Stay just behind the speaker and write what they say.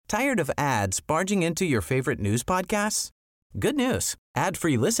Tired of ads barging into your favorite news podcasts? Good news.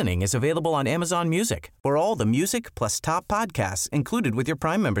 Ad-free listening is available on Amazon Music for all the music plus top podcasts included with your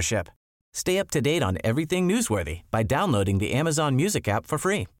Prime membership. Stay up to date on everything newsworthy by downloading the Amazon Music app for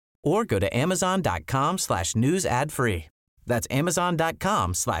free or go to amazon.com/news ad free. That's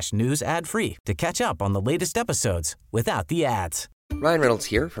amazon.com/news ad free to catch up on the latest episodes without the ads. Ryan Reynolds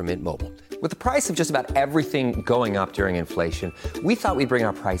here from Mint Mobile. With the price of just about everything going up during inflation, we thought we'd bring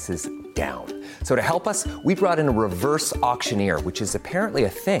our prices down. So to help us, we brought in a reverse auctioneer, which is apparently a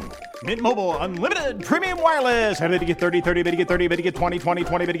thing. Mint Mobile Unlimited Premium Wireless. How to get 30, 30, bit to get 30, bit to get 20, 20,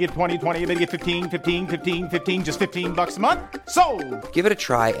 20, bit to get 20, 20, bit to get 15, 15, 15, 15, just $15 a month? Sold! Give it a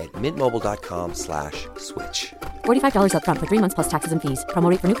try at mintmobile.com/switch. $45 up front for 3 months plus taxes and fees. Promo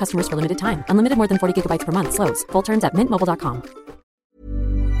rate for new customers for limited time. Unlimited more than 40 gigabytes per month. Slows full terms at mintmobile.com.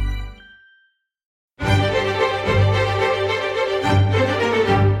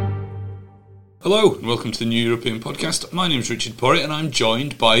 Hello and welcome to the New European Podcast. My name is Richard Porritt and I'm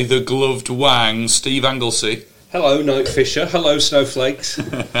joined by the gloved wang, Steve Anglesey. Hello, Night Fisher. Hello, Snowflakes.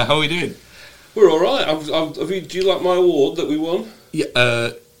 How are we doing? We're all right. Do you like my award that we won?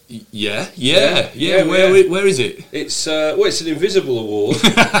 Yeah. Where is it? It's it's an invisible award.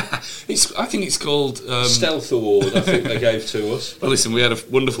 I think it's called Stealth Award. I think they gave to us. Well, listen, we had a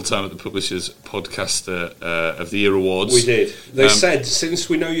wonderful time at the Publishers Podcaster of the Year Awards. We did. They said, since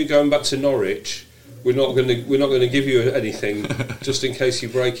we know you're going back to Norwich, we're not going to give you anything just in case you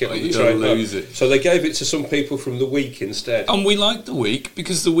break it on the train. Lose it. So they gave it to some people from The Week instead. And we like The Week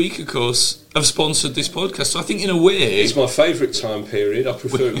because The Week, of course, have sponsored this podcast. So I think in a way it's my favourite time period. I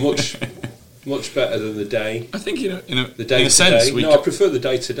prefer it much better than the day. I think in a day sense, I prefer the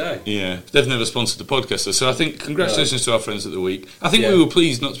day to day. Yeah, they've never sponsored the podcast, so I think congratulations to our friends at The Week. I think we were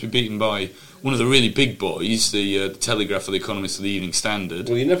pleased not to be beaten by one of the really big boys, the Telegraph or the Economist or the Evening Standard.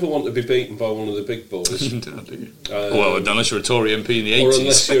 Well, you never want to be beaten by one of the big boys. You don't, do you? Well, unless you're a Tory MP in the 80s. Or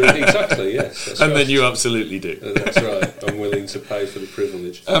unless you're... Exactly, yes. That's and right. then you absolutely do. That's right. I'm willing to pay for the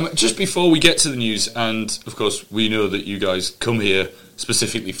privilege. Just before we get to the news, and of course we know that you guys come here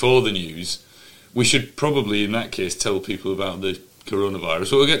specifically for the news, we should probably, in that case, tell people about the coronavirus.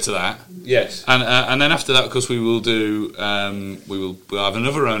 So we'll get to that. Yes. And then after that, of course, we will do. We'll have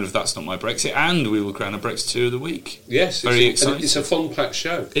another round of That's Not My Brexit, and we will crown a Brexiteer of the Week. Yes, very exciting. It's a fun-packed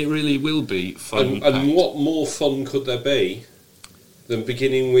show. It really will be fun. And what more fun could there be than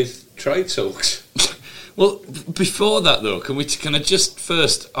beginning with trade talks? Well, before that though, can I just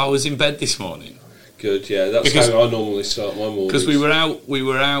first? I was in bed this morning. Good, yeah. That's how I normally start my mornings. Because we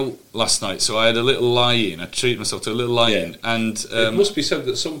were out last night, so I had a little lie-in. I treated myself to a little lie-in, and it must be said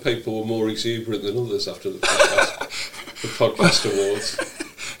that some people were more exuberant than others after the podcast awards.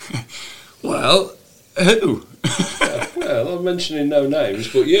 Well, who? Well, I'm mentioning no names,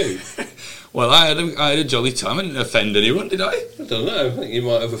 but you. Well, I had a jolly time. I didn't offend anyone, did I? I don't know. I think you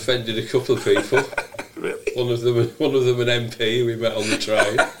might have offended a couple of people. Really? One of them an MP we met on the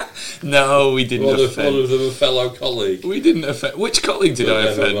train. No, we didn't offend. One of them a fellow colleague. We didn't offend. Which colleague did I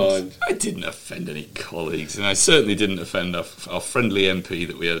offend? Mind. I didn't offend any colleagues, and I certainly didn't offend our friendly MP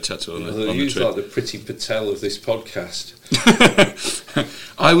that we had a chat to on the trip. You're like the Pretty Patel of this podcast.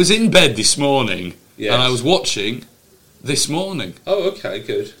 I was in bed this morning, yes. And I was watching This Morning. Oh, okay,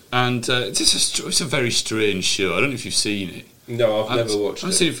 good. And it's a very strange show. I don't know if you've seen it. No, I've never watched it.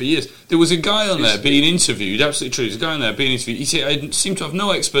 I've seen it for years. There was a guy on there being interviewed, absolutely true, there's a guy on there being interviewed. He said, I seemed to have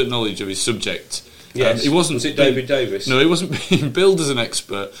no expert knowledge of his subject. Yes. Was it David Davis? No, he wasn't being billed as an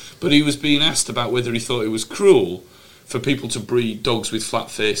expert, but he was being asked about whether he thought it was cruel for people to breed dogs with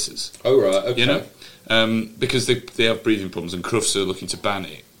flat faces. Oh, right, okay. You know? Because they have breathing problems and Crufts are looking to ban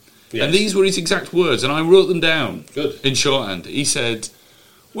it. Yes. And these were his exact words, and I wrote them down. Good. In shorthand. He said,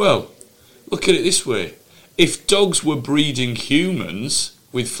 well, look at it this way. If dogs were breeding humans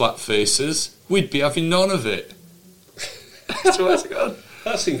with flat faces, we'd be having none of it. Swear to God.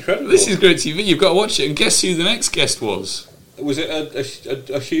 That's incredible. This is great TV. You've got to watch it. And guess who the next guest was? Was it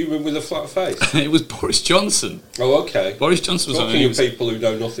a human with a flat face? It was Boris Johnson. Oh, okay. Boris Johnson was talking to people who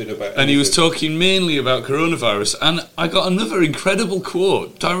know nothing about anything. And he was talking mainly about coronavirus. And I got another incredible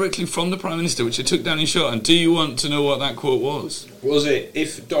quote directly from the Prime Minister, which I took down in shorthand. Do you want to know what that quote was? Was it,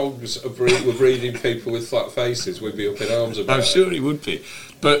 if dogs were breeding people with flat faces, we'd be up in arms about it? I'm sure it would be.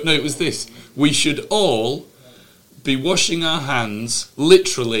 But no, it was this. We should all be washing our hands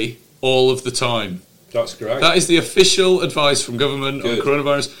literally all of the time. That's great. That is the official advice from government on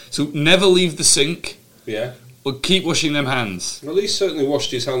coronavirus. So never leave the sink. Yeah. But keep washing them hands. Well, he certainly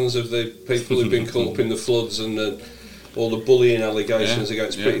washed his hands of the people who've been caught up in the floods and all the bullying allegations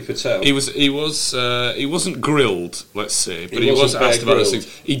against Priti Patel. He wasn't grilled, let's say, but he was wasn't asked about those grilled.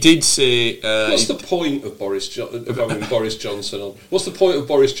 things. He did say, What's the point of having Boris Johnson on? What's the point of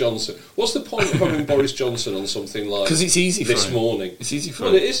Boris Johnson? What's the point of having Boris Johnson on something like? because it's easy for this him. morning. It's easy for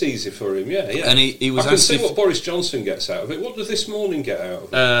Well, him. it is easy for him, yeah. And he was I can asked see if- what Boris Johnson gets out of it. What does This Morning get out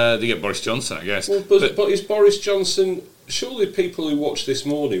of it? They get Boris Johnson, I guess. Well, but is Boris Johnson? Surely people who watch This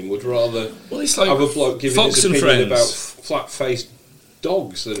Morning would rather It's like have a bloke giving Fox his and opinion Friends. about flat-faced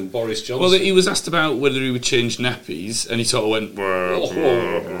dogs than Boris Johnson. Well, he was asked about whether he would change nappies, and he sort of went,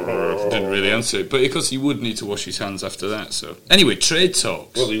 didn't really answer it. But because he would need to wash his hands after that, so. Anyway, trade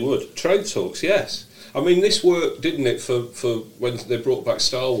talks. Well, he would. Trade talks, yes. I mean, this worked, didn't it, for when they brought back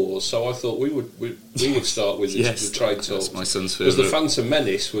Star Wars? So I thought we would start with Yes, the trade talks. that's my son's Because the favourite. Phantom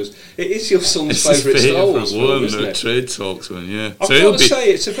Menace was. It is your son's It's his favourite Star Wars favourite film, one, isn't the it? trade talks one, yeah. I've So got to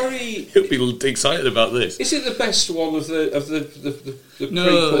say, it's a very. he'll be excited about this. Is it the best one of the No,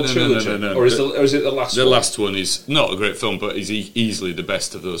 prequel no, trilogy, no. or is it the last The one? last one is not a great film, but is easily the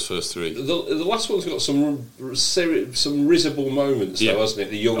best of those first three. The last one's got some risible moments, Yeah. though, hasn't it?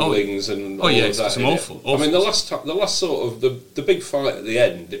 The younglings and Oh, all yeah, of it's that. some in it. awful I mean, stuff. the last sort of the big fight at the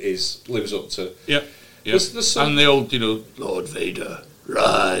end lives up to. Yeah. Yeah. There's some- And the old, Lord Vader,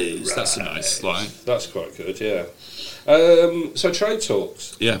 rise. That's a nice line. That's quite good, yeah. So trade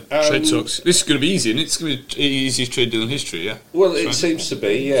talks. Yeah, trade talks. This is going to be easy, and it's going to be the easiest trade deal in history, yeah? Well, That's it right. seems to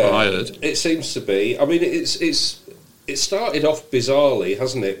be, yeah. That's what I heard. It seems to be. I mean, it started off bizarrely,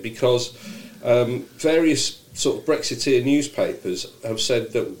 hasn't it? Because various sort of Brexiteer newspapers have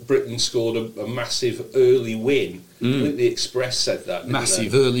said that Britain scored a massive early win. I think the Express said that. didn't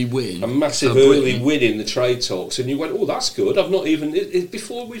Massive they? early win. A massive for early Britain. win in the trade talks, and you went, "Oh, that's good." I've not even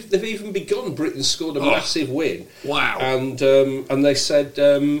before they've even begun. Britain scored a massive win. Wow. And they said,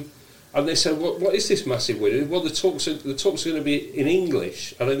 what is this massive win? Well, the talks are going to be in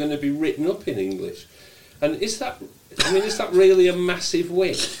English, and they're going to be written up in English. And is that really a massive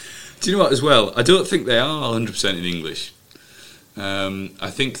win? Do you know what, as well? I don't think they are 100% in English. I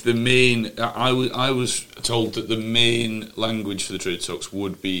think the main... I was told that the main language for the trade talks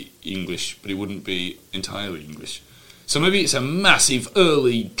would be English, but it wouldn't be entirely English. So maybe it's a massive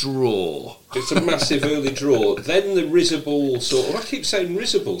early draw. It's a massive early draw. Then the risible sort of... I keep saying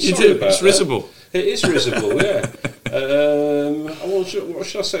risible. You Sorry do, about it's that. risible. It is risible, yeah. What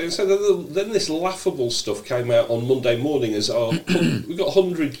should I say? So then this laughable stuff came out on Monday morning as we've got a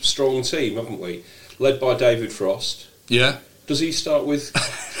 100-strong team, haven't we? Led by David Frost. Yeah? Does he start with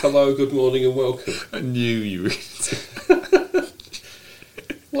hello, good morning and welcome? I knew you would.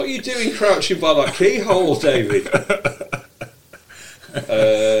 What are you doing crouching by that keyhole, David?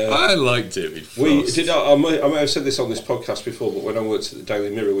 I like David Frost. I may have said this on this podcast before, but when I worked at the Daily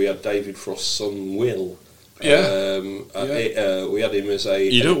Mirror, we had David Frost's son Will. Yeah. We had him as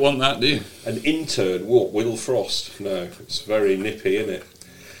You don't want that, do you? an intern. What, Will Frost? No, it's very nippy, isn't it?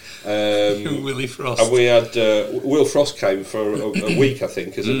 Willie Frost. And we had Will Frost came for a week, I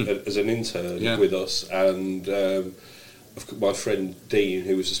think, as an intern Yeah. with us, and my friend Dean,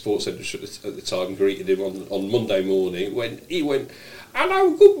 who was the sports editor at the time, greeted him on Monday morning. He went, "Hello,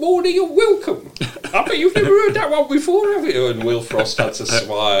 good morning and welcome. I bet you've never heard that one before, have you?" And Will Frost had to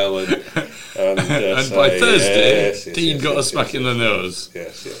smile and And say, by Thursday, yes, Dean got a smack in the nose.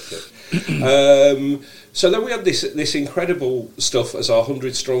 Yes. So then we had this incredible stuff as our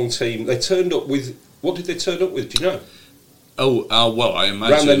 100-strong team. They turned up with... What did they turn up with, do you know? Well, I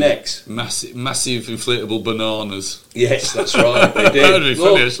imagine... Round their necks. Massive inflatable bananas. Yes, that's right, they did. That would be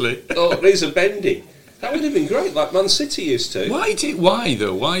funny, actually. Oh, these are bending. That would have been great, like Man City used to. Why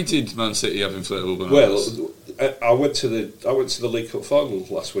though? Why did Man City have inflatable bananas? Well, I went to the League Cup final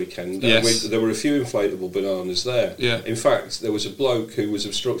last weekend. Yes. And there were a few inflatable bananas there. Yeah. In fact, there was a bloke who was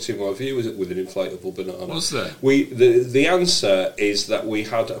obstructing my view with an inflatable banana. Was there? The answer is that we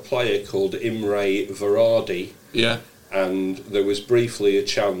had a player called Imre Varadi. Yeah. And there was briefly a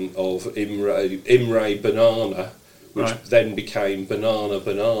chant of Imre Banana, which Right. then became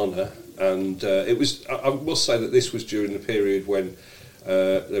Banana. And it was. I must say that this was during the period when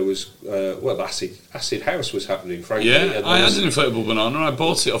there was acid house was happening. Frankly, Yeah, and I had an inflatable banana. I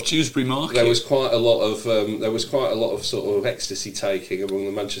bought it off Dewsbury Market. there was quite a lot of sort of ecstasy taking among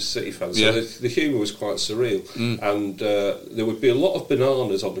the Manchester City fans. Yeah. So the humour was quite surreal, and there would be a lot of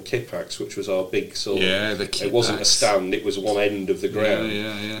bananas on the Kipax, which was our big sort of. Yeah, the It wasn't a Kipax. stand; it was one end of the ground.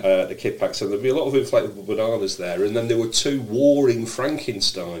 Yeah. The Kipax, and there'd be a lot of inflatable bananas there, and then there were two warring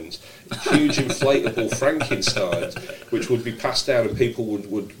Frankensteins huge inflatable Frankensteins, which would be passed down, and people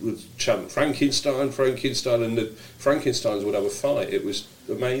would chant Frankenstein, Frankenstein, and the Frankensteins would have a fight. It was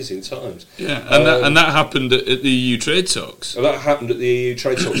amazing times. Yeah, and that happened at the EU trade talks. And that happened at the EU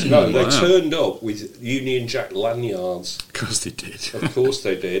trade talks. No, they turned up with Union Jack lanyards. Of course they did. Of course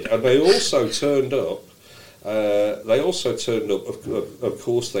they did, and they also turned up. Of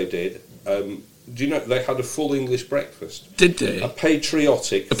course they did. Do you know they had a full English breakfast? Did they? A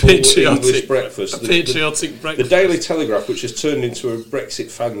patriotic English breakfast. Patriotic breakfast. The Daily Telegraph, which has turned into a Brexit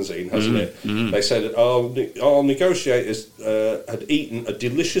fanzine, hasn't it? They said our negotiators had eaten a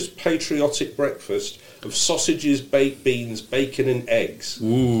delicious patriotic breakfast of sausages, baked beans, bacon and eggs.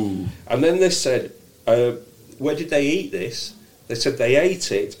 Ooh. And then they said, where did they eat this? They said they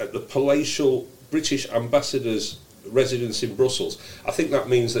ate it at the palatial British ambassador's residence in Brussels. I think that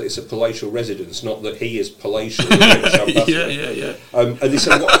means that it's a palatial residence, not that he is palatial. Yeah. And they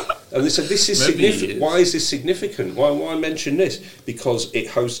said, this is significant. Why is this significant? Why mention this? Because it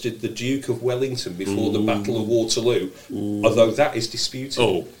hosted the Duke of Wellington before the Battle of Waterloo, although that is disputed.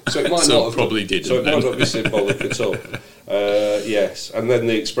 Oh, so it might so not probably didn't. So it might not be symbolic at all. Yes, and then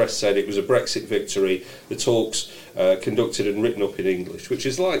the Express said it was a Brexit victory. The talks conducted and written up in English, which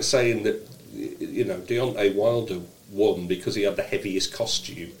is like saying that Deontay Wilder won because he had the heaviest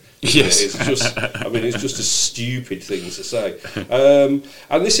costume. Yes, it's just a stupid thing to say.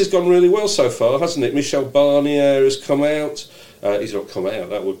 And this has gone really well so far, hasn't it? Michel Barnier has come out. He's not come out,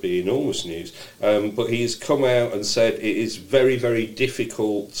 that would be enormous news. But he's come out and said it is very, very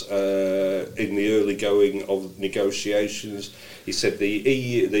difficult in the early going of negotiations. He said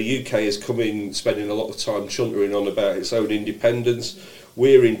the UK is spending a lot of time chuntering on about its own independence.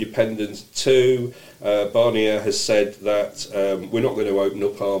 We're independent too. Barnier has said that we're not going to open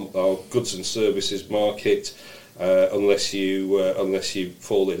up our goods and services market unless you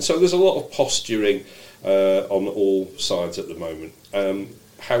fall in. So there's a lot of posturing on all sides at the moment.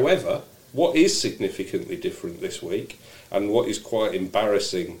 However, what is significantly different this week, and what is quite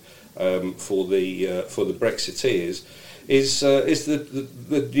embarrassing for the Brexiteers, is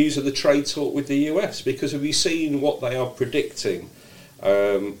the news of the trade talk with the US. Because have you seen what they are predicting?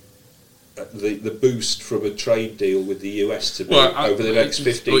 The boost from a trade deal with the US to be over the next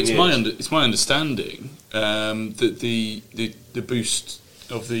 15 years. It's my understanding that the boost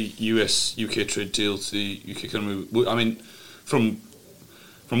of the US-UK trade deal to the UK economy. I mean, from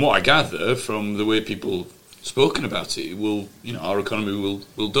what I gather, from the way people spoken about it, our economy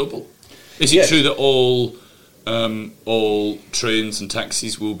will double. Is it true that all trains and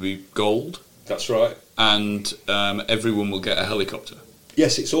taxis will be gold? That's right. And everyone will get a helicopter.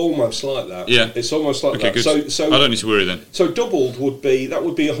 Yes, it's almost like that. Yeah, it's almost like that. Good. So I don't need to worry then. So doubled would be 100%.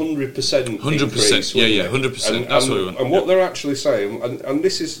 100%. Yeah, 100%. That's what we want. And what they're actually saying, and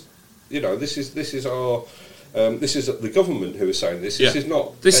this is our. This is the government who are saying this. This is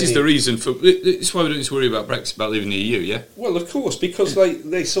not. This is the reason for. It's why we don't need to worry about Brexit, about leaving the EU. Yeah. Well, of course, because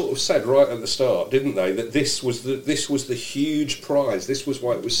they sort of said right at the start, didn't they, that this was the huge prize. This was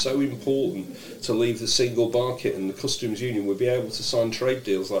why it was so important to leave the single market, and the customs union would be able to sign trade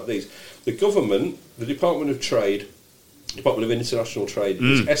deals like these. The government, the Department of Trade, Department of International Trade,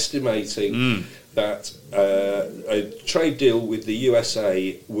 is estimating that a trade deal with the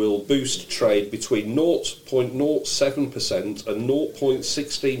USA will boost trade between 0.07% and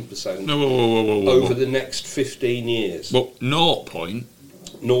 0.16% over the next 15 years. Well,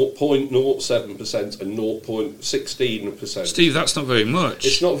 0.07% and 0.16%. Steve, that's not very much.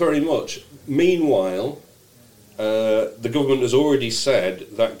 It's not very much. Meanwhile, the government has already said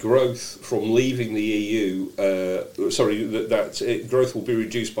that growth from leaving the EU, growth will be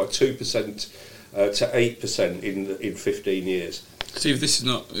reduced by 2% to 8% in 15 years. Steve, this is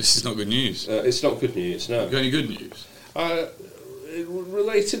not good news. It's not good news. No. You got any good news?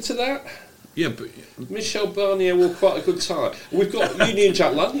 Related to that? Yeah, but Michel Barnier wore quite a good tie. We've got Union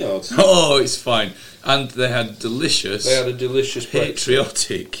Jack lanyards. Oh, it's fine. And they had a delicious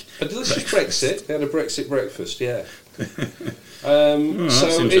patriotic. A delicious Brexit. They had a Brexit breakfast. Yeah.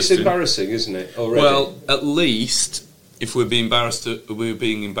 So it's embarrassing, isn't it? Already. Well, at least if we're being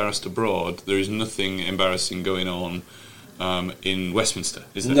embarrassed abroad, there is nothing embarrassing going on in Westminster,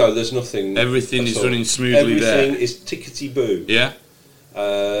 is there? No, there's nothing. Everything is running smoothly there. Everything is tickety-boo. Yeah.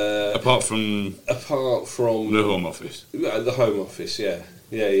 Apart from the Home Office. The Home Office, yeah.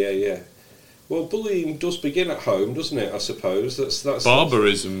 Well, bullying does begin at home, doesn't it? I suppose that's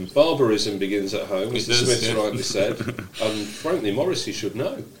barbarism. Barbarism begins at home, as the Smiths rightly said, and frankly, Morrissey should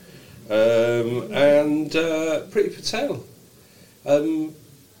know. And Priti Patel. I mean,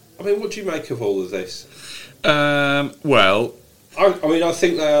 what do you make of all of this? Well, I mean, I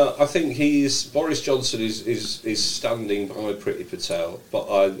think they are. I think Boris Johnson is standing by Priti Patel, but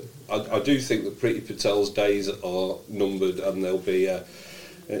I do think that Priti Patel's days are numbered, and there'll be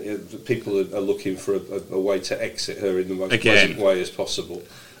people are looking for a way to exit her in the most pleasant way as possible.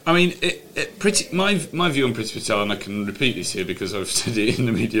 I mean, my view on Priti Patel, and I can repeat this here because I've said it in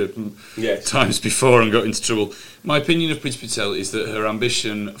the media times before and got into trouble. My opinion of Priti Patel is that her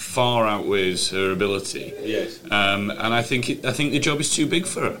ambition far outweighs her ability. Yes. And I think the job is too big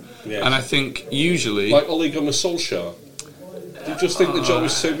for her. Yes. And I think usually, like Ole Gunnar Solskjaer. Do you just think the job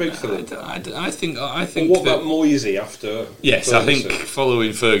is too big for them? I think. What about Moisey after? Yes, Ferguson? I think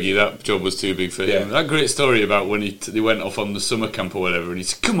following Fergie, that job was too big for him. That great story about when they went off on the summer camp or whatever, and he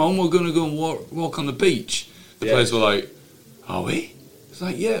said, "Come on, we're going to go and walk on the beach." The players were like, "Are we?" It's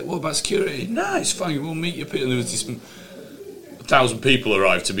like, "Yeah. What about security?" "No, it's fine. We'll meet you." And there was this 1,000 people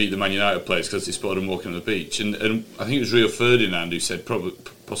arrived to meet the Man United players because they spotted them walking on the beach, and I think it was Rio Ferdinand who said,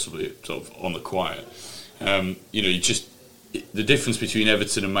 possibly sort of on the quiet, the difference between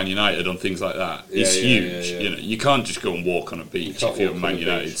Everton and Man United on things like that is huge. Yeah. You know, you can't just go and walk on a beach if you're Man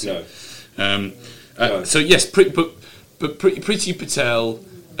United. No. So yes, Priti Patel,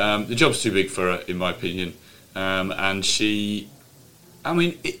 the job's too big for her, in my opinion. And she, I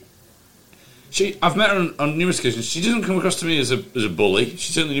mean, I've met her on numerous occasions. She doesn't come across to me as a bully.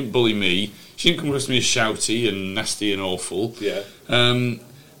 She certainly didn't bully me. She didn't come across to me as shouty and nasty and awful. Yeah.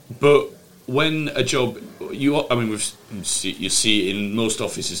 But when a job, you see it in most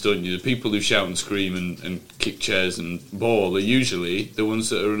offices, don't you? The people who shout and scream and kick chairs and bawl are usually the ones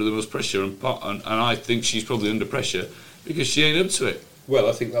that are under the most pressure. And I think she's probably under pressure because she ain't up to it. Well,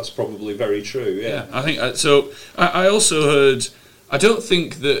 I think that's probably very true. Yeah. I think so. I also heard. I don't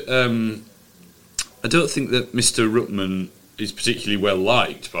think that Mr. Ruttman is particularly well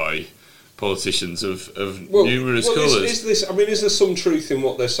liked by politicians of numerous colours. Is there some truth in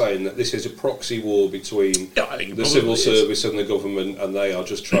what they're saying, that this is a proxy war between the civil service and the government, and they are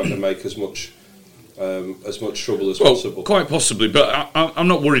just trying to make as much trouble as possible? Quite possibly, but I'm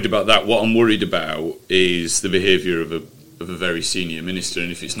not worried about that. What I'm worried about is the behaviour of a very senior minister,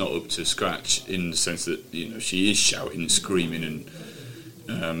 and if it's not up to scratch, in the sense that she is shouting and screaming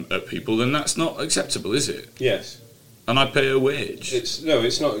and at people, then that's not acceptable, is it? Yes. And I pay her wage. It's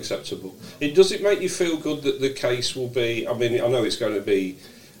not acceptable. Does it make you feel good that the case will be? I mean, I know it's going to be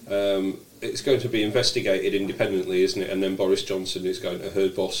investigated independently, isn't it? And then Boris Johnson is going to, her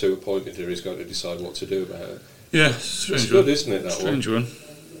boss who appointed her, is going to decide what to do about it. Yeah, it's good, isn't it? That strange one.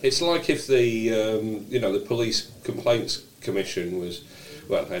 It's like if the the Police Complaints Commission was.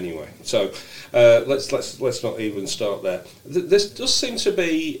 Well, anyway, so let's not even start there. There does seem to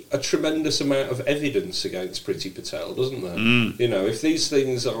be a tremendous amount of evidence against Priti Patel, doesn't there? If these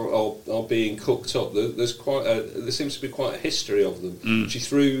things are being cooked up, there seems to be quite a history of them. She's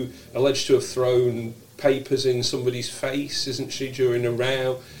alleged to have thrown papers in somebody's face, isn't she, during a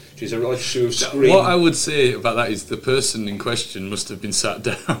row? She's alleged to have screamed. What I would say about that is the person in question must have been sat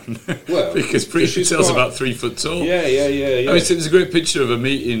down. Well, because Priti Patel's about 3 foot tall. Yeah. I mean, there's a great picture of her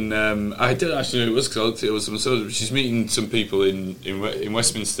meeting. I don't actually know who it was because I looked at it was some sort of. She's meeting some people in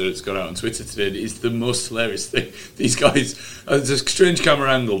Westminster. It's gone out on Twitter today. It's the most hilarious thing. These guys. There's a strange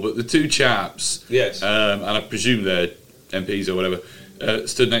camera angle, but the two chaps. Yes. And I presume they're MPs or whatever.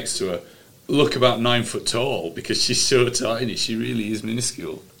 Stood next to her. Look about 9 foot tall because she's so tiny. She really is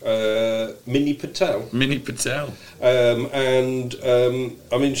minuscule. Mini Patel. I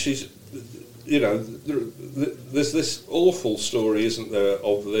mean, she's. There's this awful story, isn't there?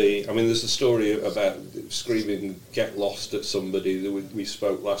 There's a story about screaming "Get lost" at somebody. That we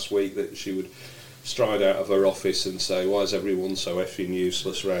spoke last week that she would stride out of her office and say, "Why is everyone so effing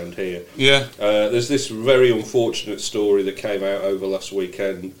useless around here?" Yeah. There's this very unfortunate story that came out over last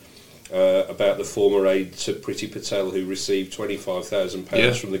weekend. About the former aide to Priti Patel who received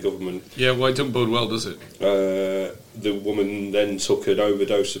 £25,000 from the government. Yeah, well, it don't bode well, does it? The woman then took an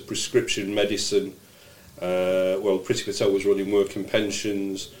overdose of prescription medicine. Priti Patel was running working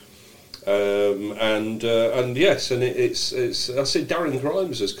pensions. It's I see Darren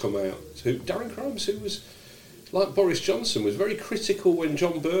Grimes has come out. Darren Grimes, who was, like Boris Johnson, was very critical when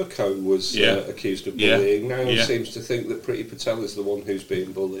John Bercow was accused of bullying. Now he seems to think that Priti Patel is the one who's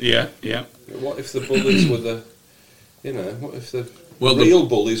being bullied. Yeah. What if the bullies were the real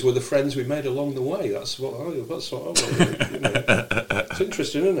bullies were the friends we made along the way? That's what I want. It's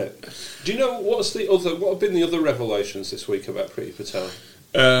interesting, isn't it? Do you know what have been the other revelations this week about Priti Patel?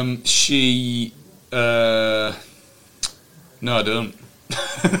 No, I don't.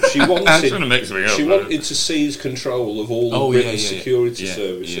 She wanted. Trying to make something up. She wanted to seize control of all the British security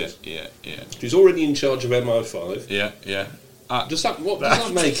services. Yeah. She's already in charge of MI5. Yeah. Does that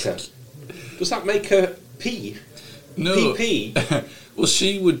make her? Does that make her P? No. PP? Well,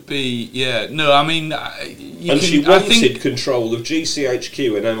 she would be, yeah. No, I mean... she wanted control of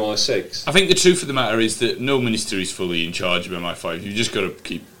GCHQ and MI6. I think the truth of the matter is that no minister is fully in charge of MI5. You've just got to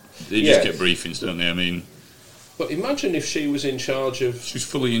keep... They just get briefings, don't they? I mean... But imagine if she was in charge of... She's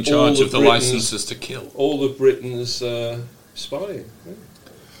fully in charge of the licences to kill. All of Britain's spying. Yeah.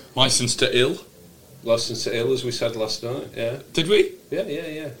 Licence to ill? Licence to ill, as we said last night, yeah. Did we?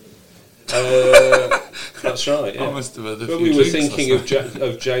 Yeah. That's right. Yeah. I must have had a when few we were drinks thinking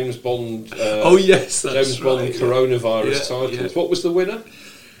of James Bond. Oh yes, that's James Bond right, coronavirus titles. Yeah. What was the winner?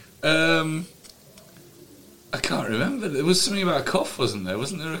 I can't remember. There was something about a cough, wasn't there?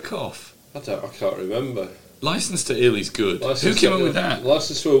 Wasn't there a cough? I can't remember. Licence to Ill is good. Who came up with that?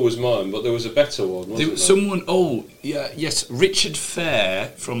 Licence to Ill was mine, but there was a better one, wasn't there? Someone, yes, Richard Fair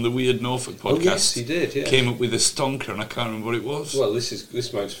from the Weird Norfolk podcast. Oh, yes, he did, yeah. Came up with a stonker, and I can't remember what it was. Well,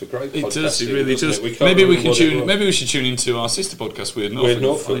 this makes for great podcasting. It does, it really does. Maybe we should tune into our sister podcast, Weird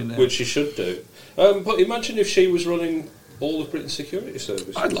Norfolk, which you should do. But imagine if she was running all of Britain's security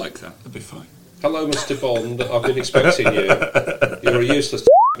services. I'd like that. That'd be fine. Hello, Mr. Bond. I've been expecting you. You're a useless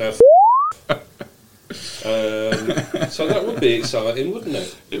now. So that would be exciting, wouldn't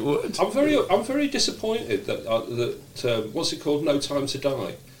it? It would. I'm very disappointed that what's it called? No Time to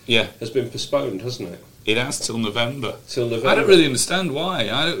Die. Yeah, has been postponed, hasn't it? It has till November. I don't really understand why.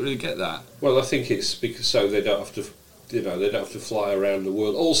 I don't really get that. Well, I think it's because so they don't have to. They don't have to fly around the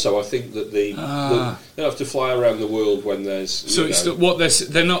world. Also, I think that they don't have to fly around the world when there's. So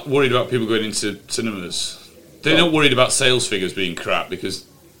they're not worried about people going into cinemas. They're not worried about sales figures being crap because.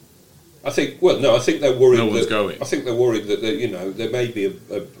 I think they're worried. No one's going. I think they're worried that there may be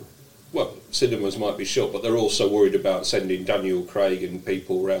cinemas might be shut, but they're also worried about sending Daniel Craig and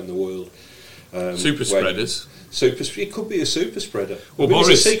people around the world. Super spreaders. He could be a super spreader. Well, Boris,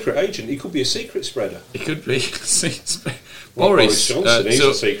 he's a secret agent. He could be a secret spreader. He could be. Boris Johnson, he's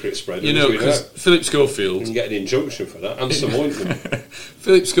a secret spreader. Because Philip Schofield... You can get an injunction for that, and some ointment.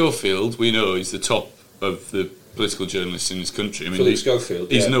 Philip Schofield, we know, is the top of the political journalists in this country. I mean, Philip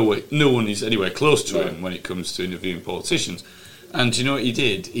Schofield, he's no one is anywhere close to him when it comes to interviewing politicians. And do you know what he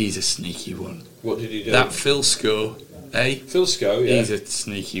did? He's a sneaky one. What did he do? That Phil Sco, Phil Sco, yeah. He's a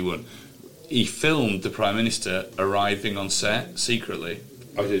sneaky one. He filmed the Prime Minister arriving on set secretly.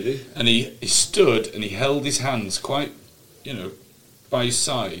 Oh, did he? And he stood and he held his hands quite, by his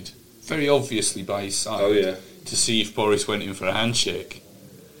side, very obviously by his side. Oh, yeah. To see if Boris went in for a handshake.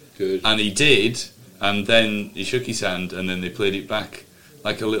 Good. And he did, and then he shook his hand, and then they played it back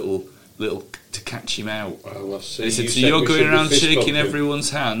like a little to catch him out. Oh, I see. They said, so you're going around shaking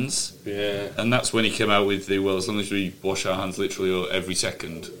everyone's hands? Yeah. And that's when he came out with as long as we wash our hands literally every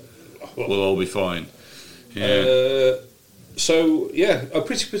second, we'll all be fine. Yeah.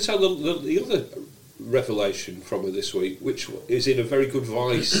 Priti Patel, the other revelation from her this week, which is in a very good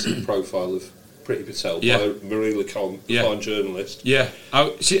Vice profile of Priti Patel by Marie Lecomte, a fine journalist. Yeah.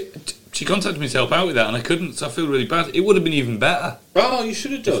 She contacted me to help out with that, and I couldn't, so I feel really bad. It would have been even better. Oh, you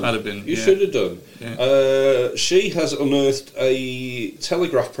should have done. I'd have been. You should have done. Yeah. She has unearthed a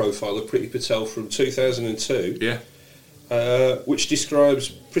Telegraph profile of Priti Patel from 2002. Yeah. Which describes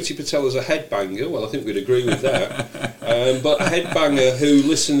Priti Patel as a headbanger. Well, I think we'd agree with that. But a headbanger who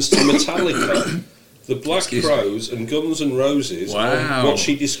listens to Metallica, the Black Crowes, and Guns N' Roses on what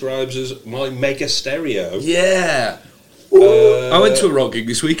she describes as my mega stereo. Yeah. I went to a rock gig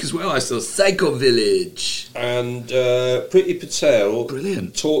this week as well. I saw Psycho Village. And Priti Patel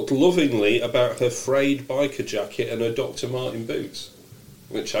Brilliant. Talked lovingly about her frayed biker jacket and her Dr. Martin boots,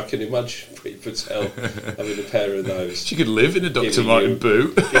 which I can imagine Priti Patel having a pair of those. She could live in a Dr. Martin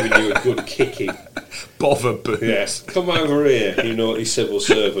boot. Giving you a good kicking. Bother boot. Yes. Come over here, you naughty civil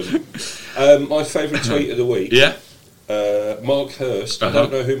servant. My favourite tweet of the week. Yeah. Mark Hurst. I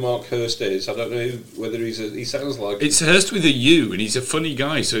don't know who Mark Hurst is. I don't know whether he sounds like... It's Hurst with a U, and he's a funny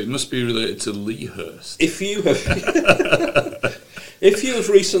guy, so it must be related to Lee Hurst. If you have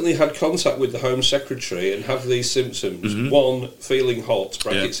recently had contact with the Home Secretary and have these symptoms, 1, feeling hot,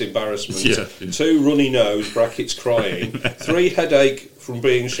 brackets embarrassment, 2, runny nose, brackets crying, 3, headache from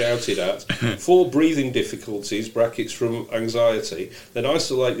being shouted at, 4, breathing difficulties, brackets from anxiety, then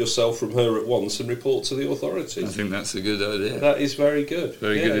isolate yourself from her at once and report to the authorities. I think that's a good idea. That is very good.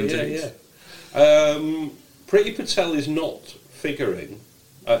 Very good indeed. Priti Patel is not figuring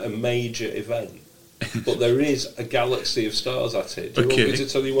at a major event. But there is a galaxy of stars at it. Do you want me to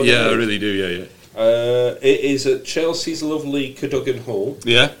tell you what it is? Yeah, I really do, yeah. It is at Chelsea's lovely Cadogan Hall.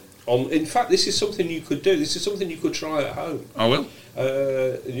 Yeah. In fact, this is something you could do. This is something you could try at home. I will.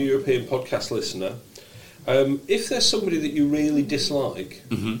 A European podcast listener. If there's somebody that you really dislike,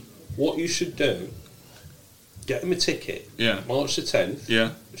 Mm-hmm. what you should do, get them a ticket. Yeah. March the 10th,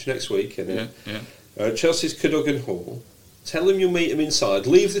 Yeah. which is next week, isn't Yeah. it? Yeah. Chelsea's Cadogan Hall. Tell them you'll meet them inside.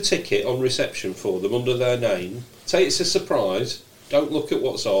 Leave the ticket on reception for them under their name. Say it's a surprise. Don't look at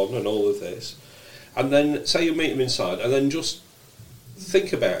what's on and all of this. And then say you'll meet them inside, and then just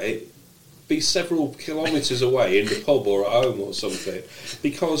think about it. Be several kilometres away in the pub or at home or something,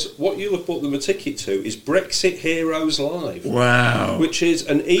 because what you'll have bought them a ticket to is Brexit Heroes Live. Wow. Which is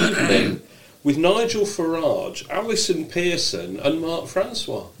an evening with Nigel Farage, Alison Pearson, and Mark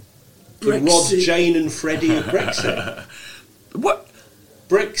Francois. The Rod, Jane, and Freddie of Brexit. What?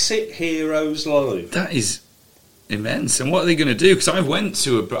 Brexit Heroes Live. That is immense. And what are they going to do? Because I went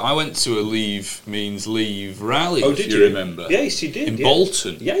to a Leave Means Leave rally. Oh, if did you you remember? Yes, you did. In yeah.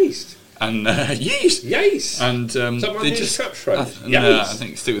 Bolton. Yes. And yes. Yes. And Is that my they new just catchphrase? No, Yes. I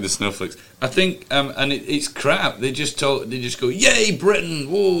think stick with the snowflakes. I think and it's crap. They just go, "Yay,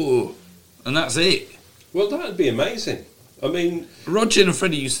 Britain!" Whoa, and that's it. Well, that'd be amazing. I mean, Roger and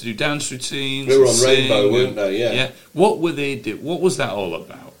Freddie used to do dance routines. they were on sing Rainbow, and- weren't they? Yeah. Yeah. What were they do? What was that all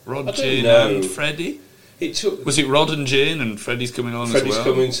about? Rod, I don't Jane, know. and Freddie. It took. Was it Rod and Jane and Freddie's coming on Freddie's as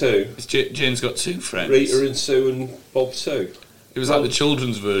well? coming too. It's Jane's got two friends. Rita and Sue and Bob too. It was like the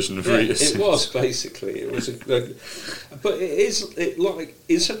children's version of Yeah, Rita. it was basically. It was, but it is like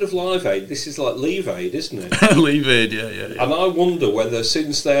instead of Live Aid, this is like Leave Aid, isn't it? Leave Aid, yeah. And I wonder whether,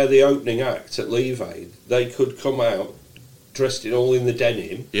 since they're the opening act at Leave Aid, they could come out dressed in all in the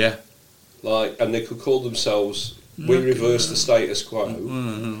denim, Yeah. and they could call themselves "We Reverse the Status Quo,"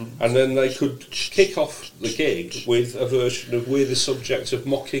 and then they could kick off the gig with a version of "We're the Subject of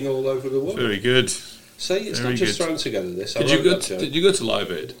Mocking All Over the World." Very good. See, it's very not just good. thrown together. This. Did you go to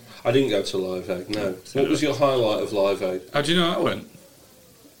Live Aid? I didn't go to Live Aid. No. What was your highlight of Live Aid? How do you know I went?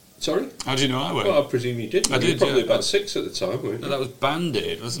 Sorry. How do you know I went? Well, I presume you did. I You did, were probably yeah. about 6 at the time, weren't No, you? that was Band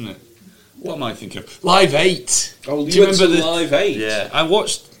Aid, wasn't it? What am I thinking of? Live 8. Oh, Do you went to Live Aid? Yeah, I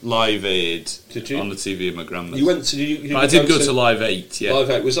watched Live Aid Did you? on the TV at my grandma's. You went to. Did But I did go to Live 8, yeah. Live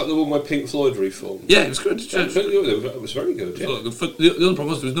Aid. Was that the one where Pink Floyd reformed? Yeah, it was good. It was very good. Yeah. Look, the only problem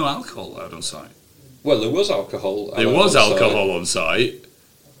was there was no alcohol allowed on site. Well, there was alcohol. There allowed was on site. alcohol on site,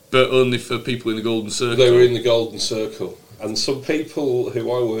 but only for people in the Golden Circle. They were in the Golden Circle, and some people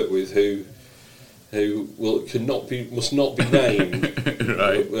who I work with who must not be named.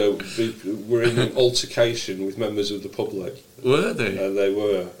 Right. Were in an altercation with members of the public. Were they? They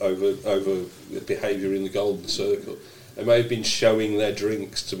were over behaviour in the Golden Circle. They may have been showing their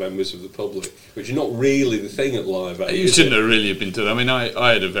drinks to members of the public, which is not really the thing at Live Aid. You is shouldn't it? have really have been done. I mean,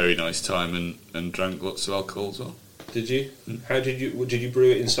 I had a very nice time and drank lots of alcohol as well. Did you? How did you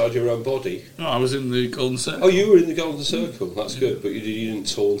brew it inside your own body? No, I was in the Golden Circle. Oh, you were in the Golden Circle. That's good, but you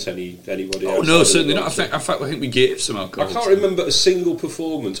didn't taunt anybody. Oh outside no, of the certainly not. Golden In fact, I think we gave some alcohol. I can't remember a single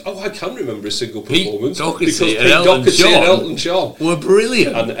performance. Oh, I can remember a single Pete performance Doherty because and Pete Elton Doherty John and Elton John were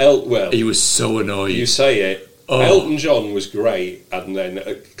brilliant. and He was so annoying. you say it. Oh. Elton John was great, and then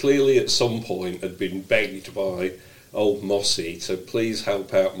clearly at some point had been begged by old Mossy to please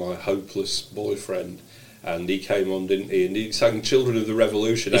help out my hopeless boyfriend, and he came on, didn't he? And he sang "Children of the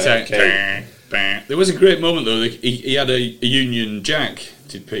Revolution." He sang, okay. "Bah, bah." There was a great moment though. He had a Union Jack,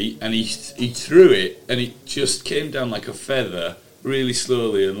 did Pete, and he threw it, and it just came down like a feather, really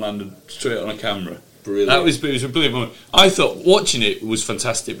slowly, and landed straight on a camera. Brilliant. It was a brilliant moment. I thought watching it was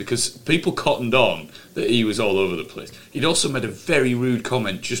fantastic because people cottoned on that he was all over the place. He'd also made a very rude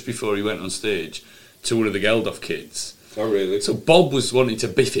comment just before he went on stage to one of the Geldof kids. Oh, really? So Bob was wanting to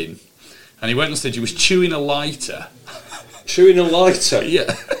biff him, and he went on stage. He was chewing a lighter. Chewing a lighter. Yeah,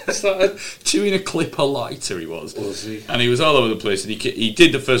 Is that chewing a clipper lighter. He was. Was he? And he was all over the place. And he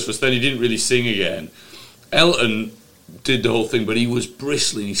did the first verse. Then he didn't really sing again. Elton did the whole thing, but he was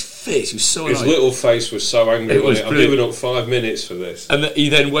bristling. His face, he was so His annoyed. little face was so angry. It was I've brilliant. given up 5 minutes for this. And Pete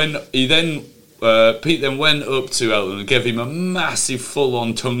then went up to Elton and gave him a massive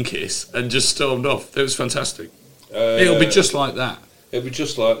full-on tongue kiss and just stormed off. It was fantastic. It'll be just like that. It'll be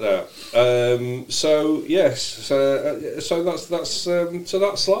just like that. So yes, so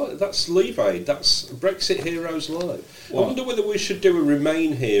that's Leave Aid. That's Brexit Heroes Live. What? I wonder whether we should do a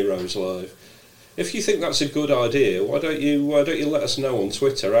Remain Heroes Live. If you think that's a good idea, why don't you let us know on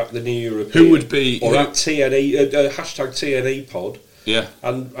Twitter at the New European? Who would be- or who- at TNE hashtag TNE Pod. Yeah.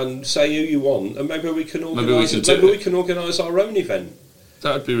 And say who you want, and maybe we can organise. can do Maybe it. we can organise our own event.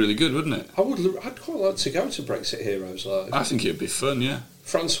 That would be really good, wouldn't it? I'd quite like to go to Brexit Heroes Live. I think it'd be fun, yeah.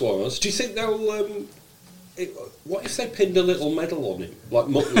 Francois, do you think they'll? What if they pinned a little medal on him, like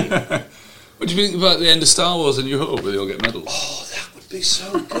Muttley? What do you think about the end of Star Wars and New Hope, where they all get medals? Oh, that would be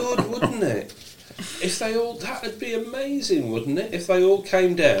so good, wouldn't it? if they all, that'd be amazing, wouldn't it? If they all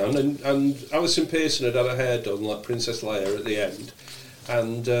came down and Alison Pearson had a hair done like Princess Leia at the end,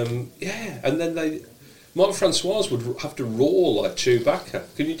 and and then Mark Francois would have to roar like Chewbacca.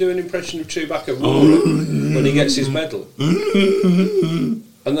 Can you do an impression of Chewbacca roaring when he gets his medal?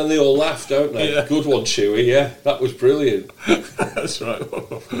 And then they all laugh, don't they? Yeah. Good one, Chewie. Yeah, that was brilliant. That's right.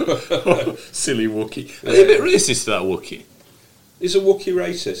 Silly Wookiee. Are they a bit racist, that Wookiee? Is a Wookiee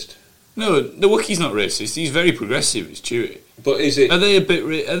racist? No, the Wookiee's not racist. He's very progressive. It's Chewie. But is it? Are they a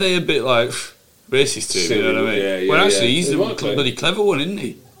bit like racist to him? You know what I mean? Yeah, well, actually, he's the a bloody clever one, isn't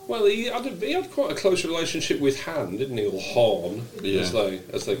he? Well, he had quite a close relationship with Han, didn't he? Or Han,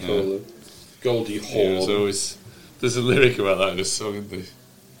 as they call him. Goldie Hawn. There's a lyric about that in a song, isn't there?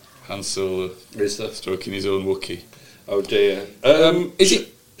 Han Solo. Is there? Stroking his own Wookiee. Oh dear.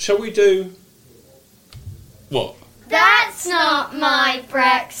 Shall we do... What? That's not my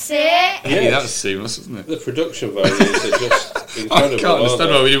Brexit. Hey, that's seamless, isn't it? The production values are just incredible. I can't understand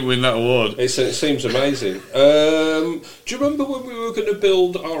why we didn't win that award. It seems amazing. Do you remember when we were going to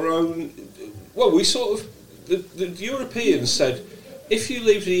build our own... Well, we sort of... The Europeans said, if you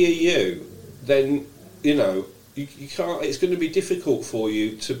leave the EU, then, you can't... It's going to be difficult for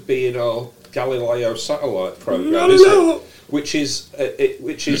you to be in our Galileo satellite program, isn't it? Which is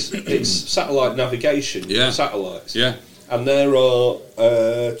it's satellite navigation satellites. Yeah. And there are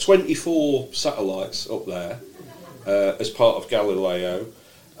 24 satellites up there as part of Galileo,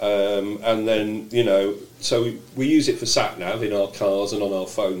 and then so we use it for sat nav in our cars and on our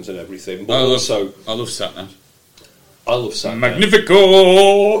phones and everything. But I love sat nav. I love sat nav.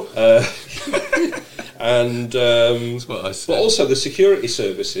 Magnifico. And that's what I said. But also the security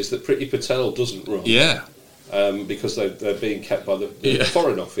services that Priti Patel doesn't run. Yeah. Because they're being kept by the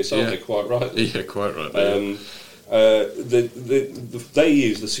Foreign Office, aren't they? Quite rightly. Yeah, quite right. They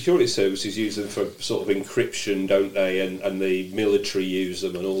use the security services use them for sort of encryption, don't they? And the military use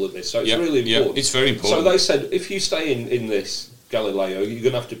them and all of this. So it's really important. Yeah, it's very important. So they said if you stay in this Galileo, you're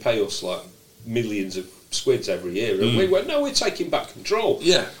going to have to pay us like millions of squids every year. And we went, no, we're taking back control.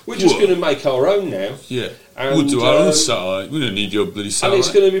 Yeah, we're just going to make our own now. Yeah, we'll do our own satellite. We don't need your bloody satellite. And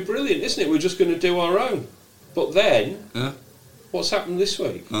it's going to be brilliant, isn't it? We're just going to do our own. But then, what's happened this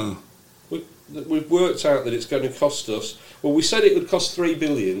week? We've worked out that it's going to cost us. Well, we said it would cost $3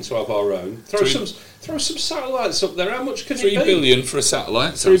 billion to have our own. Throw some satellites up there. How much can it be? $3 billion for a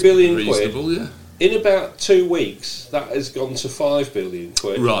satellite. $3 billion reasonable, quid. Yeah. In about 2 weeks, that has gone to $5 billion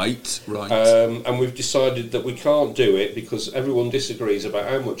quid. Right. And we've decided that we can't do it because everyone disagrees about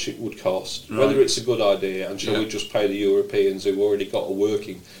how much it would cost, whether it's a good idea, and shall we just pay the Europeans who've already got a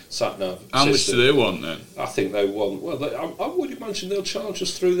working sat-nav system? How much do they want then? I think they want... Well, I would imagine they'll charge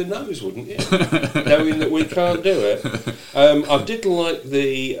us through the nose, wouldn't you? Knowing that we can't do it.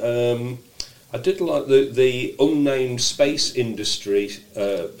 I did like the unnamed space industry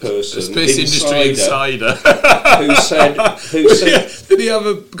person, Space Industry Insider, who said, did he have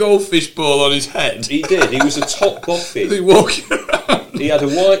a goldfish ball on his head? He did. He was a top boffin. He walking around. He had a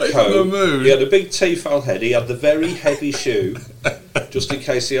white coat. On the moon. He had a big Tefal head. He had the very heavy shoe, just in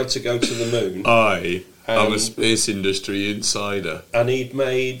case he had to go to the moon. I'm a Space Industry Insider. And he'd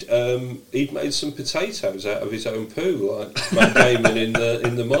made some potatoes out of his own poo, like Matt Damon in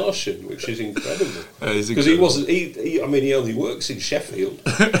the Martian, which is incredible. Because he wasn't. He only works in Sheffield,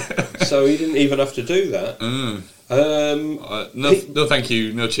 so he didn't even have to do that. No, thank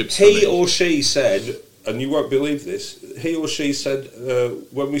you. No chips. He or she said, and you won't believe this. He or she said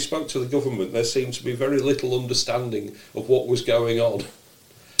when we spoke to the government, there seemed to be very little understanding of what was going on.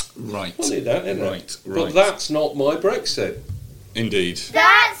 Right. Funny that, isn't right, it? right. But that's not my Brexit. Indeed.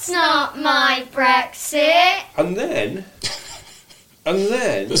 That's not my Brexit. And then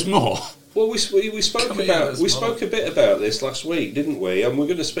there's more. Well, we spoke a bit about this last week, didn't we? And we're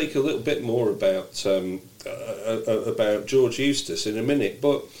going to speak a little bit more about George Eustace in a minute.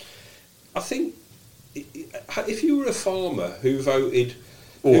 But I think if you were a farmer who voted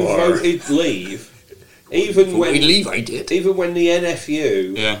leave. Even when the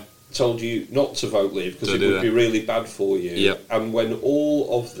NFU told you not to vote leave because it would be really bad for you, and when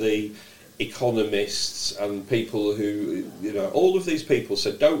all of the economists and people who all of these people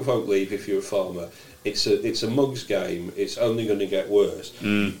said don't vote leave if you're a farmer, it's a mug's game, it's only going to get worse.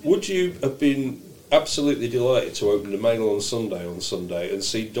 Would you have been absolutely delighted to open the Mail on Sunday and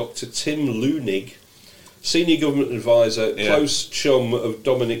see Dr. Tim Lunig, Senior Government Advisor, close chum of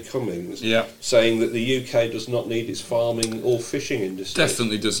Dominic Cummings, saying that the UK does not need its farming or fishing industry?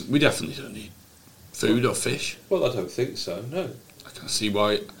 Definitely doesn't. We definitely don't need food or fish. Well, I don't think so, no. I can't see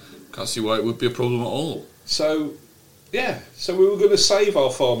why it would be a problem at all. So, Yeah, so we were going to save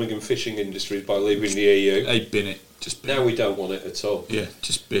our farming and fishing industries by leaving the EU. Hey, bin it. Just bin Now it. we don't want it at all. Yeah,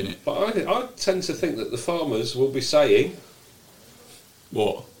 just bin it. But I tend to think that the farmers will be saying,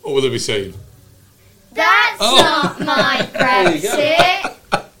 What? What will they be saying? That's not my There you go. Brexit.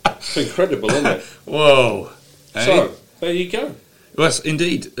 it's incredible, isn't it? Whoa. Hey? So, there you go. Yes,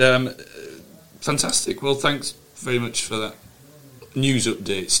 indeed. Fantastic. Well, thanks very much for that news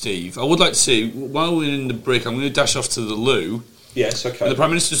update, Steve. I would like to say, while we're in the break, I'm going to dash off to the loo. Yes, okay. And the Prime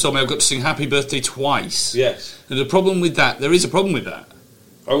Minister told me I've got to sing Happy Birthday twice. Yes. And the problem with that, there is a problem with that.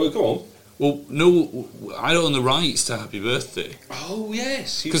 Oh, well, go on. Well, no, I don't own the rights to Happy Birthday. Oh,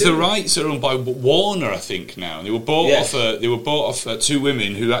 yes. Because the rights are owned by Warner, I think, now. And they were bought Yes. off two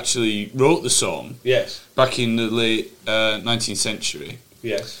women who actually wrote the song Yes, back in the late 19th century.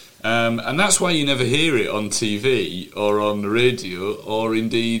 yes. And that's why you never hear it on TV or on the radio or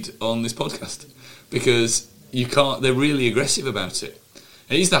indeed on this podcast. Because you can't, they're really aggressive about it.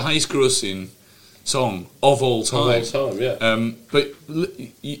 It is the highest grossing song of all time. Of all time, yeah. But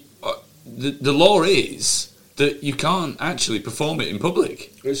the law is that you can't actually perform it in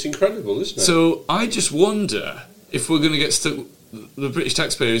public. It's incredible, isn't it? So I just wonder if we're going to get stuck, the British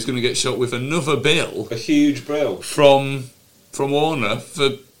taxpayer is going to get shot with another bill A huge bill. from Warner for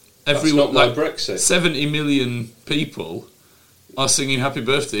every That's not my Brexit. 70 million people are singing Happy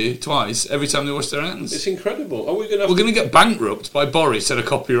Birthday twice every time they wash their hands. It's incredible. Are we going to We're going to get bankrupt by Boris at a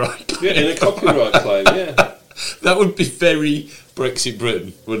copyright. Yeah, in a copyright claim, yeah. That would be very Brexit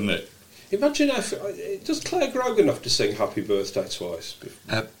Britain, wouldn't it? Imagine if... Does Claire Grogan have to sing Happy Birthday twice?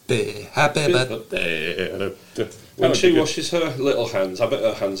 Happy birthday. When she washes her little hands, I bet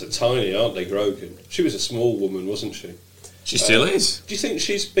her hands are tiny, aren't they, Grogan? She was a small woman, wasn't she? She still is. Do you think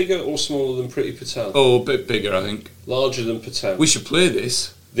she's bigger or smaller than Priti Patel? Oh, a bit bigger, I think. Larger than Patel? We should play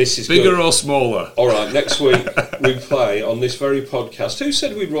this. This is Bigger good. or smaller? All right, next week we play on this very podcast. Who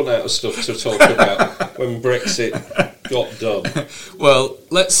said we'd run out of stuff to talk about when Brexit got done? Well,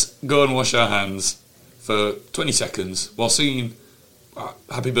 let's go and wash our hands for 20 seconds while singing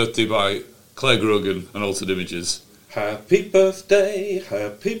Happy Birthday by Claire Grogan and Altered Images. Happy birthday,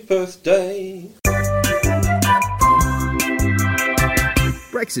 happy birthday.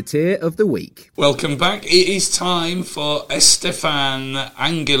 Brexiteer of the Week. Welcome back. It is time for Estefan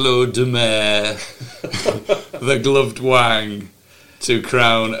Angelo de Mer, the gloved wang, to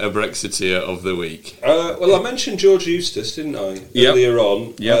crown a Brexiteer of the Week. Well, I mentioned George Eustace, didn't I, Yep. earlier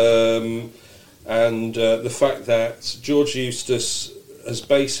on? Yep. And the fact that George Eustace has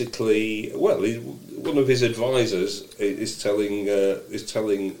basically, one of his advisors is telling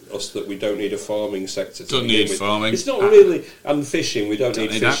us that we don't need a farming sector. Don't need farming. It's not really, and fishing. We don't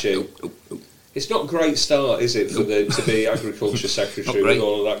need that. fishing. It's not a great start, is it, for to be Agriculture Secretary with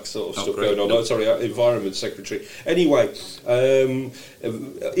all of that sort of stuff going on? No, sorry, Environment Secretary. Anyway,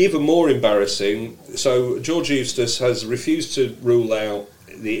 even more embarrassing, so George Eustace has refused to rule out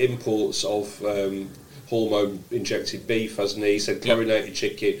the imports of hormone-injected beef, hasn't he? He said chlorinated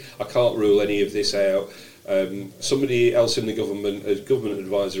chicken, I can't rule any of this out. Somebody else in the government, a government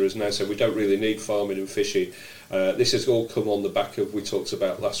advisor, has now said we don't really need farming and fishing. This has all come on the back of, we talked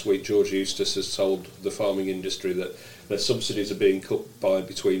about last week, George Eustace has told the farming industry that their subsidies are being cut by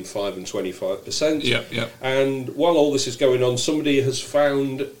between 5 and 25%. Yeah. And while all this is going on, somebody has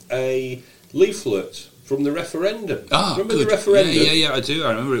found a leaflet from the referendum. Remember good. the referendum? Yeah, I do. I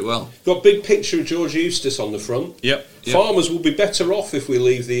remember it well. Got a big picture of George Eustace on the front. Yep. Farmers will be better off if we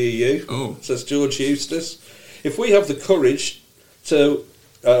leave the EU, says George Eustace. If we have the courage to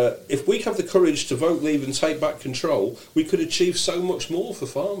vote leave and take back control, we could achieve so much more for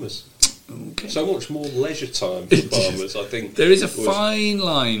farmers. Okay. So much more leisure time for farmers, I think. There is a fine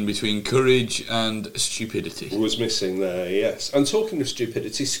line between courage and stupidity. Was missing there, yes. And talking of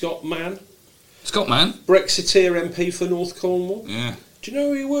stupidity, Scott Mann, Brexiteer MP for North Cornwall. Yeah. Do you know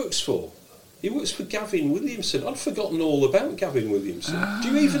who he works for? He works for Gavin Williamson. I'd forgotten all about Gavin Williamson. Do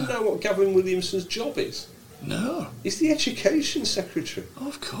you even know what Gavin Williamson's job is? No. He's the Education Secretary. Oh,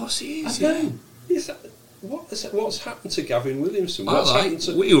 of course he is. I know. What's happened to Gavin Williamson?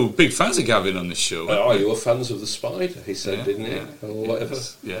 We were big fans of Gavin on this show. You were fans of the Spider, he said, didn't he? Or whatever.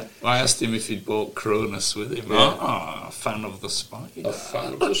 Yeah. I asked him if he'd bought Cronus with him. Yeah. A fan of the Spider. A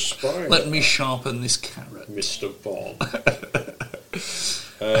fan of the Spider. Let me sharpen this carrot. Mr. Bob.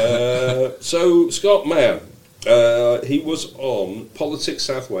 So, Scott Mann, he was on Politics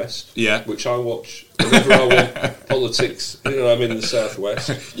Southwest, which I watch whenever I want politics. I'm in the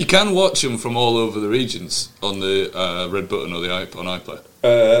Southwest. You can watch them from all over the regions on the Red Button or the on iPlayer.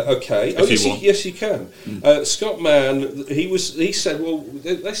 Okay. If you want. Yes, you can. Scott Mann, they said,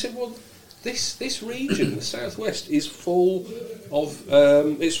 this region, the southwest, is full of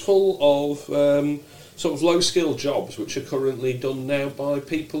sort of low-skilled jobs, which are currently done now by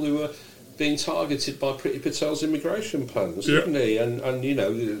people who are being targeted by Priti Patel's immigration plans, isn't he? And you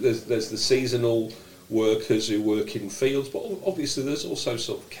know, there's the seasonal workers who work in fields, but obviously there's also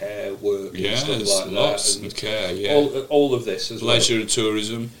sort of care work and stuff like that. Lots of care, yeah. All of this as Leisure and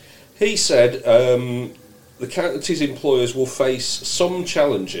tourism. He said the county's employers will face some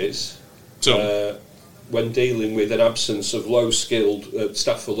challenges when dealing with an absence of low-skilled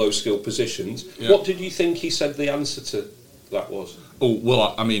staff for low-skilled positions. Yeah. What did you think he said the answer to that was? Oh,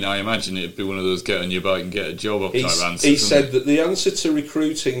 well, I mean, I imagine it'd be one of those get on your bike and get a job up type answers. He said that the answer to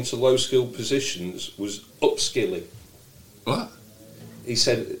recruiting to low-skilled positions was upskilling. What? He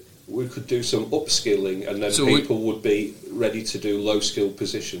said we could do some upskilling and then people would be ready to do low-skilled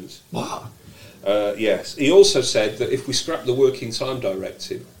positions. What? Yes. He also said that if we scrap the working time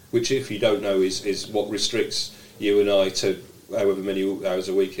directive, which, if you don't know, is what restricts you and I to however many hours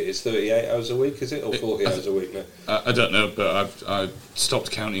a week it is, 38 hours a week, is it, or 40 hours a week now? I don't know, but I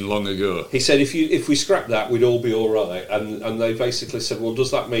stopped counting long ago. He said if we scrap that, we'd all be all right, and they basically said, well,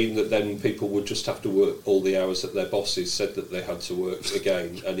 does that mean that then people would just have to work all the hours that their bosses said that they had to work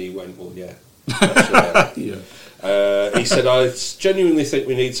again? And he went, well, yeah. Yeah. He said, I genuinely think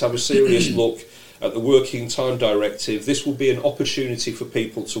we need to have a serious look at the working time directive. This will be an opportunity for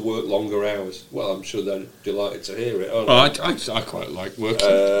people to work longer hours. Well, I'm sure they're delighted to hear it, aren't they? I quite like working.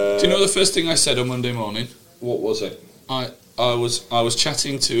 Do you know the first thing I said on Monday morning? What was it? I was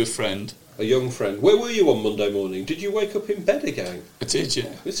chatting to a friend. A young friend. Where were you on Monday morning? Did you wake up in bed again? I did,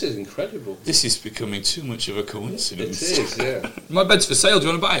 yeah. This is incredible. This is becoming too much of a coincidence. It is, yeah. My bed's for sale. Do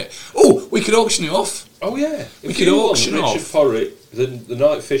you want to buy it? Oh, we could auction it off. Oh, yeah. We could auction off Richard Porritt, the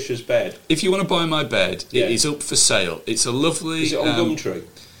Night Fisher's bed. If you want to buy my bed, it is up for sale. It's a lovely... Is it on Gumtree?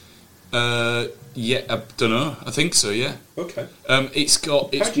 Yeah, I don't know. I think so, yeah. Okay. It's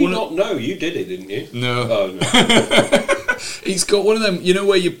got... How do you not know? You did it, didn't you? No. Oh, no. It's got one of them, you know,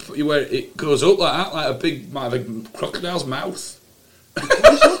 where it goes up like that, like a crocodile's mouth. It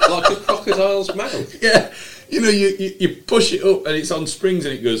goes up like a crocodile's mouth? Yeah. You know, you push it up and it's on springs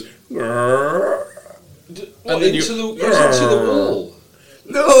and it goes... What, into the wall?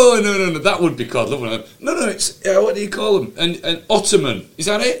 No, that would be called lovely. No, it's what do you call them? An ottoman. Is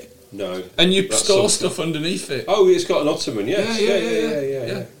that it? No. And you store stuff underneath it. Oh, it's got an ottoman. Yes.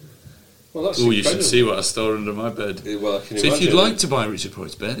 Yeah. Well, that's you should see what I store under my bed. Well, I can so imagine. If you'd like to buy Richard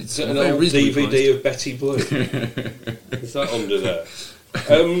Porritt's bed, it's an old DVD priced. of Betty Blue. Is that under there?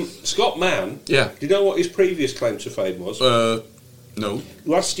 Scott Mann. Yeah. Do you know what his previous claim to fame was? No.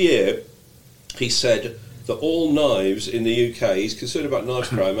 Last year, he said that all knives in the UK, he's concerned about knife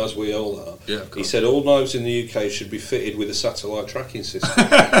crime, as we all are. Yeah, he said all knives in the UK should be fitted with a satellite tracking system.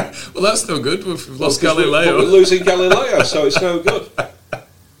 Well, that's no good. We've lost Galileo. We're losing Galileo, so it's no good.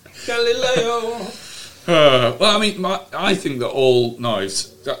 Galileo. Well, I mean, I think that all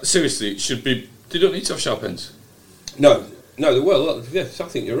knives, seriously, should be... They don't need to have sharp ends. No. Well, yes, I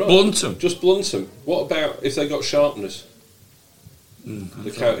think you're right. Blunt them. Just blunt them. What about if they got sharpness?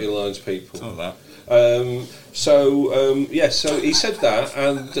 The county lines people. Some of that. So he said that,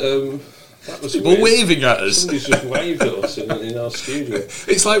 and that was people waving at us. Somebody's just waved at us in our studio.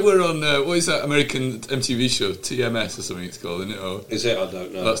 It's like we're on what is that American MTV show, TMS or something it's called, isn't it? Or is it? I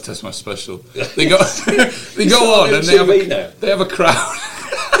don't know. That's Test My Special. They go on and they have a crowd.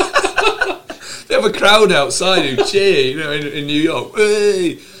 They have a crowd outside who cheer, you know, in New York.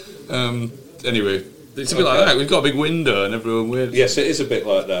 Hey! Anyway, it's a bit like that. We've got a big window and everyone waves. Yes, it is a bit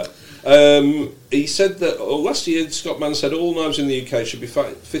like that. He said that last year, Scott Mann said all knives in the UK should be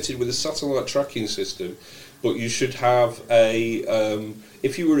fitted with a satellite tracking system, but you should have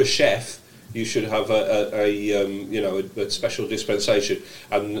if you were a chef, you should have a special dispensation.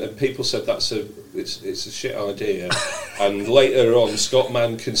 And people said it's a shit idea. And later on, Scott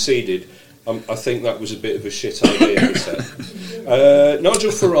Mann conceded. I think that was a bit of a shit idea, he said.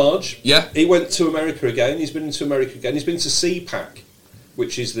 Nigel Farage, he went to America again. He's been to America again. He's been to CPAC,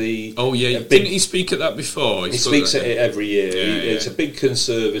 which is the... Oh, yeah. Didn't he speak at that before? He speaks at it every year. It's a big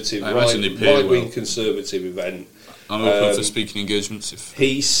conservative, right-wing conservative event. I'm open for speaking engagements.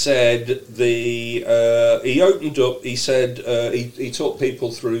 He said he opened up, he said he talked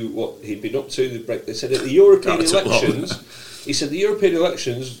people through what he'd been up to. They said at the European elections... He said the European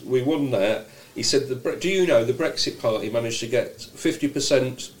elections, we won that. He said, do you know the Brexit Party managed to get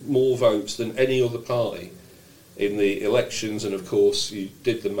 50% more votes than any other party in the elections? And of course, you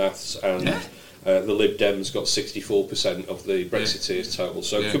did the maths, and the Lib Dems got 64% of the Brexiteers total.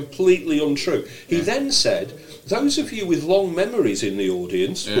 So completely untrue. He then said, those of you with long memories in the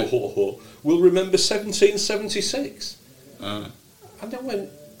audience will remember 1776. And I went,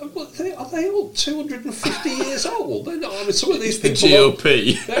 are they all 250 years old? They're not. I mean, some of these people.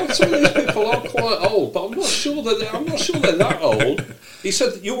 GOP. Some of these people are quite old, but I'm not sure they're that old. He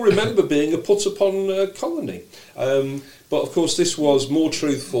said you'll remember being a put upon colony, but of course this was more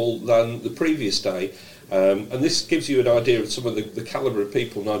truthful than the previous day. And this gives you an idea of some of the calibre of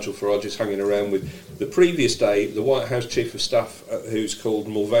people Nigel Farage is hanging around with. The previous day, the White House Chief of Staff, who's called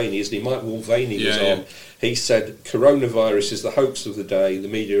Mulvaney, isn't he? Mike Mulvaney was on. He said, coronavirus is the hoax of the day. The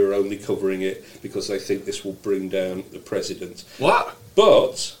media are only covering it because they think this will bring down the president. What?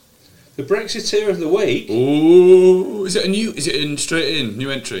 But the Brexiteer of the week... Ooh, is it a straight in,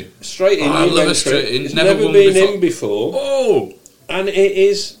 new entry? Straight in, new I love entry. a straight in. It's never been in before. Oh! And it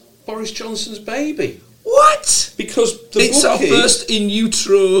is Boris Johnson's baby. What? Because it's our first in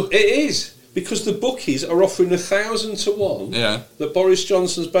utero. It is. Because the bookies are offering 1,000 to 1 that Boris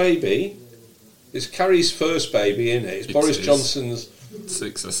Johnson's baby... It's Carrie's first baby, isn't it? It's Boris Johnson's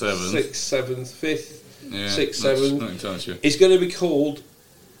 6th or 7th. 6th, 7th, 5th, Yeah, 6th, 7th. Not entirely sure. It's going to be called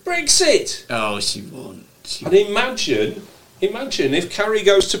Brexit. Oh, she won't. And imagine if Carrie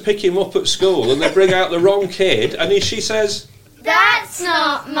goes to pick him up at school and they bring out the wrong kid and she says... That's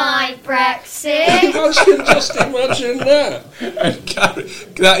not my Brexit. Just imagine that. And Carrie,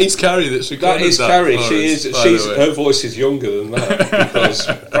 that is Carrie that's recorded That is Carrie. She's her voice is younger than that because,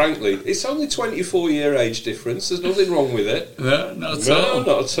 frankly, it's only 24-year age difference. There's nothing wrong with it. No, not at all. No,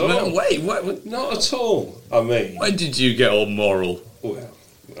 not at all. No, wait, what? Not at all. I mean, when did you get all moral? Well,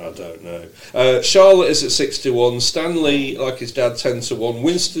 I don't know. Charlotte is at 6 to 1. Stanley, like his dad, 10 to 1.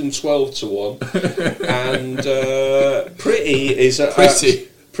 Winston 12 to 1. And Pretty is at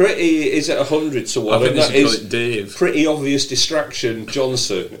 100 to 1. I think and they that should call is it Dave. Pretty obvious distraction.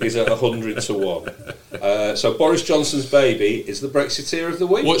 Johnson is at 100 to 1. So Boris Johnson's baby is the Brexiteer of the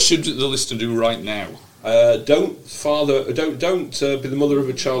week. What should the listener do right now? Don't be the mother of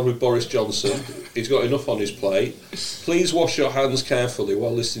a child with Boris Johnson. He's got enough on his plate. Please wash your hands carefully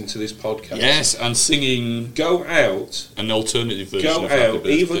while listening to this podcast. Yes, and singing. Go out. An alternative version. Go of Happy out,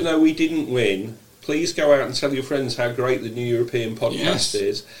 Birthday. even though we didn't win. Please go out and tell your friends how great the New European Podcast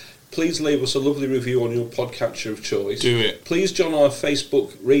is. Please leave us a lovely review on your podcatcher of choice. Do it. Please join our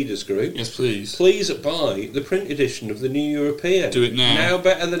Facebook readers group. Yes, please. Please buy the print edition of the New European. Do it now. Now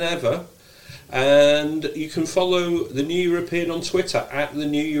better than ever. And you can follow the New European on Twitter at the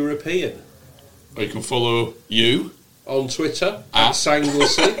New European. Or you can follow you on Twitter at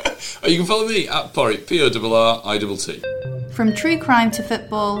Sanglesey. Or you can follow me at Porritt, PORRIT. From true crime to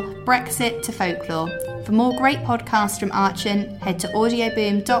football, Brexit to folklore. For more great podcasts from Archant, head to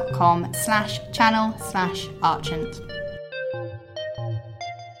audioboom.com/channel/Archant.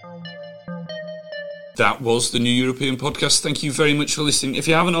 That was the New European Podcast. Thank you very much for listening. If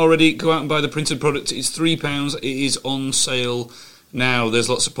you haven't already, go out and buy the printed product. It's £3. It is on sale now. There's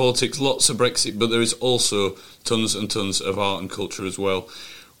lots of politics, lots of Brexit, but there is also tons and tons of art and culture as well.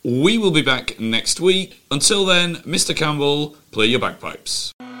 We will be back next week. Until then, Mr. Campbell, play your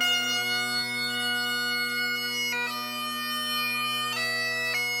bagpipes.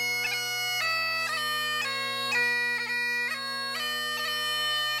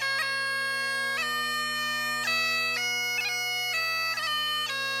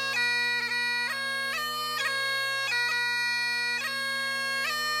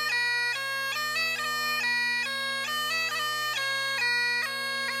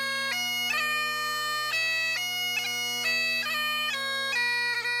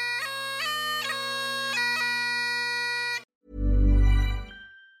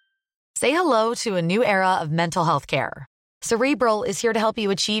 Say hello to a new era of mental health care. Cerebral is here to help you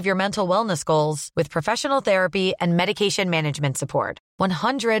achieve your mental wellness goals with professional therapy and medication management support.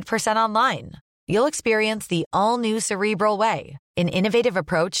 100% online. You'll experience the all-new Cerebral Way, an innovative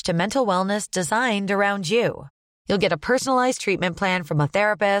approach to mental wellness designed around you. You'll get a personalized treatment plan from a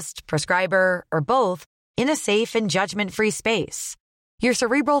therapist, prescriber, or both in a safe and judgment-free space. Your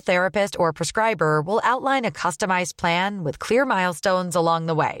Cerebral therapist or prescriber will outline a customized plan with clear milestones along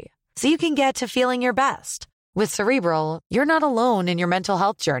the way, so you can get to feeling your best. With Cerebral, you're not alone in your mental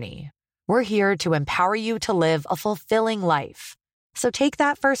health journey. We're here to empower you to live a fulfilling life. So take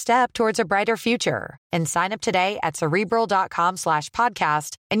that first step towards a brighter future and sign up today at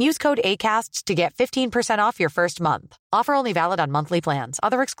Cerebral.com/podcast and use code ACAST to get 15% off your first month. Offer only valid on monthly plans.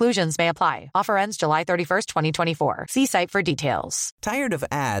 Other exclusions may apply. Offer ends July 31st, 2024. See site for details. Tired of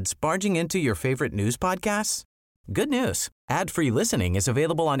ads barging into your favorite news podcasts? Good news. Ad-free listening is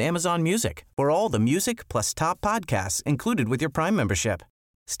available on Amazon Music for all the music plus top podcasts included with your Prime membership.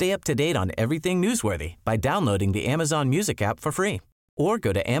 Stay up to date on everything newsworthy by downloading the Amazon Music app for free or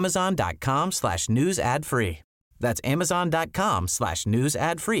go to amazon.com/news ad free. That's amazon.com/news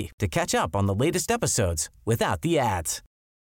ad free to catch up on the latest episodes without the ads.